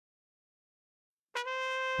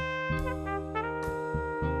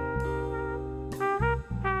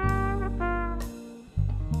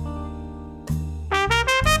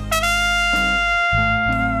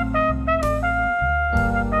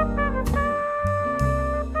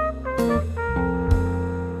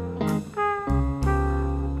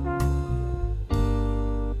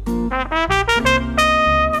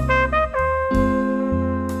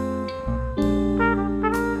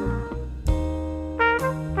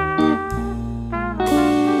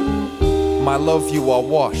My love, you are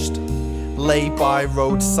washed. Lay by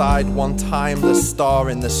roadside, one timeless star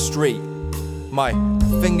in the street. My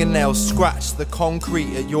fingernails scratch the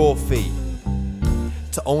concrete at your feet.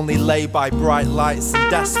 To only lay by bright lights and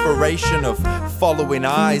desperation of following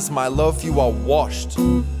eyes. My love, you are washed.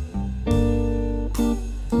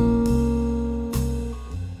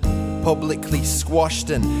 Publicly squashed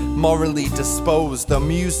and morally disposed, the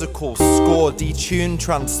musical score detuned,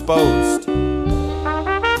 transposed.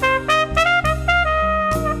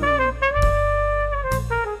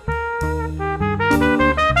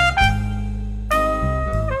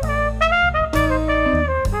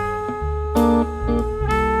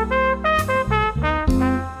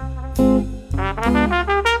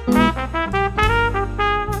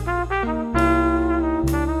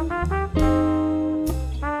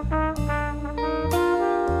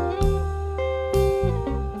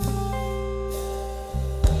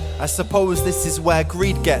 I suppose this is where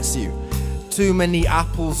greed gets you. Too many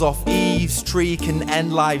apples off Eve's tree can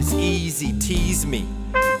end lives easy. Tease me,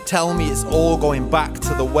 tell me it's all going back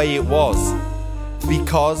to the way it was.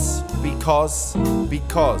 Because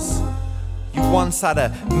you once had a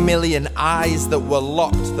million eyes that were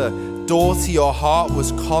locked. The door to your heart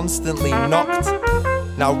was constantly knocked.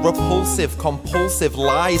 Now repulsive, compulsive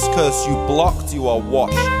lies curse you blocked. You are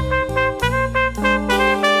washed.